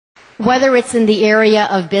Whether it's in the area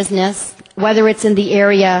of business, whether it's in the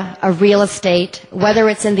area of real estate, whether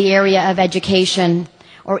it's in the area of education,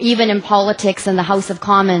 or even in politics in the House of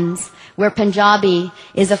Commons, where Punjabi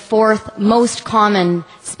is the fourth most common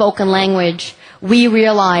spoken language, we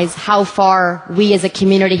realize how far we as a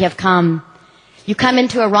community have come. You come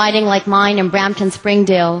into a riding like mine in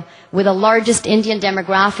Brampton-Springdale, with the largest Indian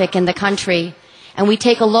demographic in the country, and we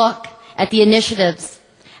take a look at the initiatives,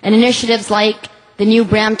 and initiatives like the new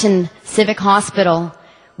Brampton Civic Hospital,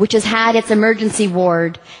 which has had its emergency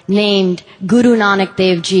ward named Guru Nanak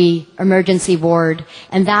Dev Ji Emergency Ward.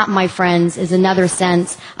 And that, my friends, is another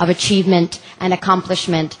sense of achievement and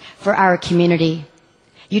accomplishment for our community.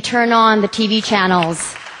 You turn on the TV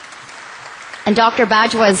channels, and Dr.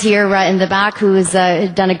 Bajwa is here in the back, who has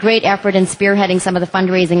done a great effort in spearheading some of the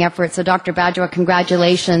fundraising efforts. So Dr. Bajwa,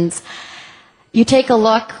 congratulations. You take a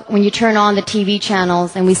look when you turn on the TV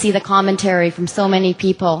channels, and we see the commentary from so many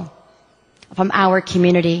people from our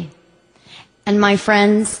community. And my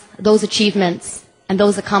friends, those achievements and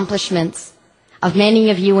those accomplishments of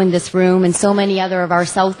many of you in this room and so many other of our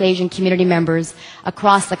South Asian community members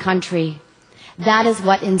across the country, that is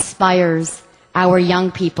what inspires our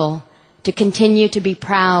young people to continue to be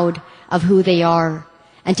proud of who they are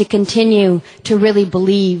and to continue to really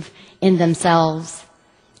believe in themselves.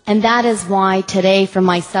 And that is why today, for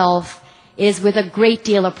myself, it is with a great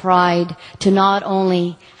deal of pride to not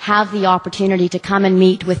only have the opportunity to come and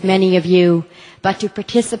meet with many of you, but to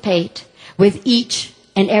participate with each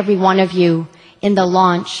and every one of you in the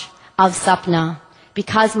launch of SAPNA.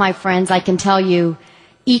 Because, my friends, I can tell you,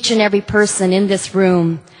 each and every person in this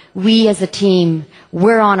room, we as a team,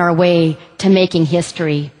 we're on our way to making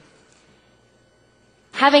history.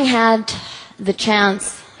 Having had the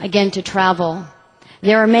chance, again, to travel,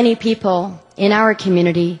 there are many people in our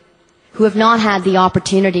community who have not had the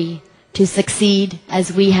opportunity to succeed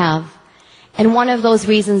as we have. And one of those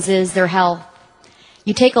reasons is their health.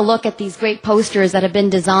 You take a look at these great posters that have been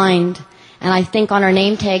designed, and I think on our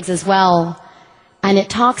name tags as well, and it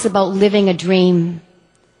talks about living a dream.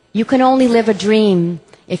 You can only live a dream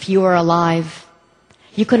if you are alive.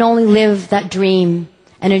 You can only live that dream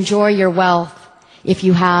and enjoy your wealth if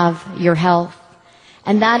you have your health.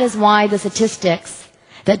 And that is why the statistics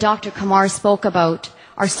that Dr. Kumar spoke about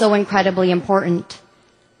are so incredibly important.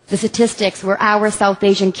 The statistics where our South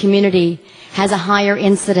Asian community has a higher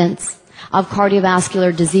incidence of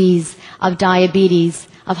cardiovascular disease, of diabetes,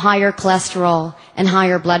 of higher cholesterol, and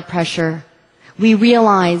higher blood pressure. We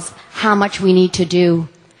realize how much we need to do.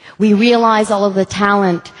 We realize all of the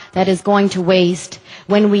talent that is going to waste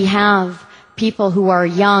when we have people who are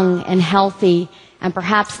young and healthy and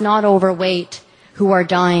perhaps not overweight who are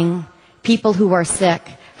dying, people who are sick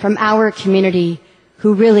from our community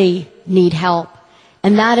who really need help.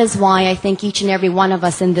 And that is why I think each and every one of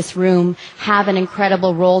us in this room have an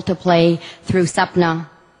incredible role to play through SAPNA.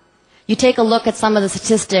 You take a look at some of the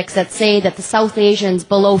statistics that say that the South Asians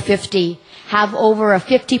below 50 have over a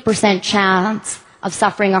 50% chance of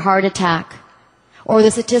suffering a heart attack. Or the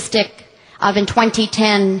statistic of in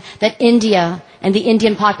 2010 that India and the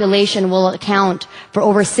Indian population will account for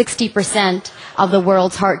over 60% of the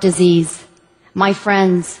world's heart disease. My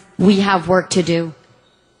friends, we have work to do.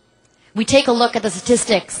 We take a look at the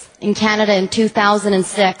statistics in Canada in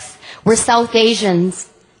 2006, where South Asians,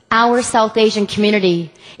 our South Asian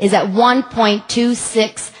community, is at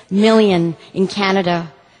 1.26 million in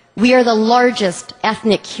Canada. We are the largest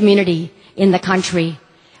ethnic community in the country.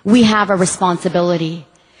 We have a responsibility.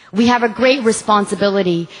 We have a great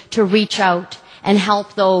responsibility to reach out and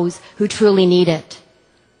help those who truly need it.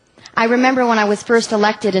 I remember when I was first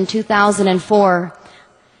elected in 2004,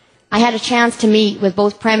 I had a chance to meet with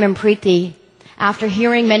both Prem and Preeti after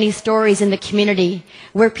hearing many stories in the community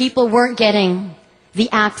where people weren't getting the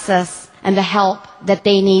access and the help that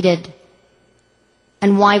they needed.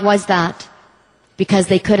 And why was that? Because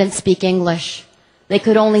they couldn't speak English. They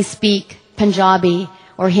could only speak Punjabi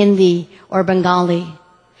or Hindi or Bengali.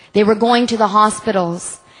 They were going to the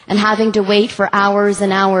hospitals and having to wait for hours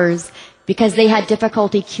and hours because they had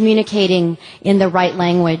difficulty communicating in the right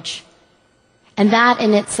language. And that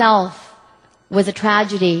in itself was a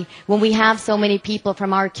tragedy when we have so many people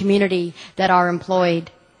from our community that are employed.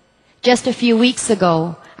 Just a few weeks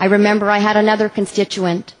ago, I remember I had another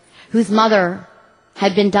constituent whose mother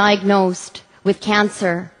had been diagnosed with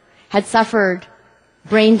cancer, had suffered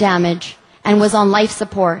brain damage, and was on life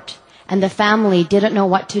support, and the family didn't know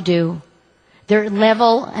what to do. Their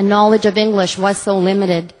level and knowledge of English was so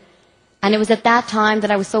limited. And it was at that time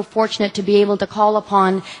that I was so fortunate to be able to call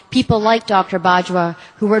upon people like Dr. Bajwa,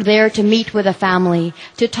 who were there to meet with a family,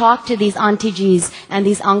 to talk to these auntie-jis and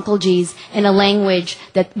these uncle-jis in a language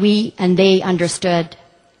that we and they understood.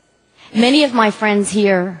 Many of my friends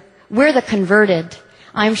here, we're the converted.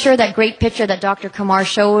 I'm sure that great picture that Dr. Kumar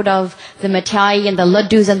showed of the mithai and the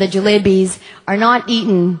laddus and the jalebis are not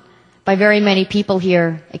eaten by very many people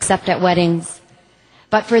here, except at weddings.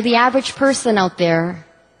 But for the average person out there,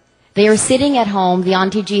 they are sitting at home, the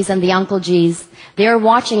auntie-jis and the uncle-jis. They are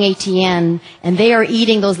watching ATN, and they are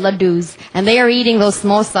eating those laddus, and they are eating those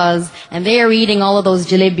samosas, and they are eating all of those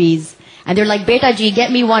jalebis. And they're like, Beta ji,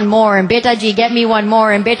 get me one more, and Beta ji, get me one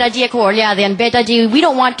more, and Beta ji, and Beta ji, we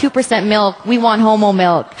don't want 2% milk, we want homo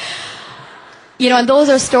milk. You know, and those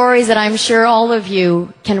are stories that I'm sure all of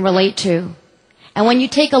you can relate to. And when you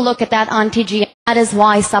take a look at that auntie-ji, that is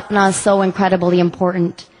why SAPNA is so incredibly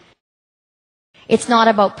important. It's not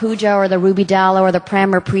about Puja or the Ruby Dhalla or the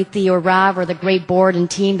Prem or Preeti or Rav or the great board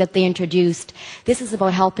and team that they introduced. This is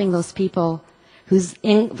about helping those people whose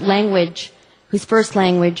first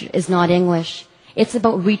language is not English. It's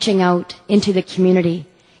about reaching out into the community.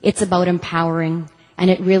 It's about empowering. And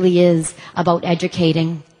it really is about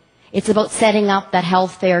educating. It's about setting up that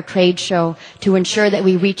health fair trade show to ensure that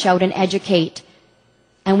we reach out and educate.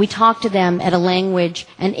 And we talk to them at a language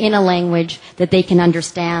and in a language that they can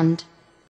understand.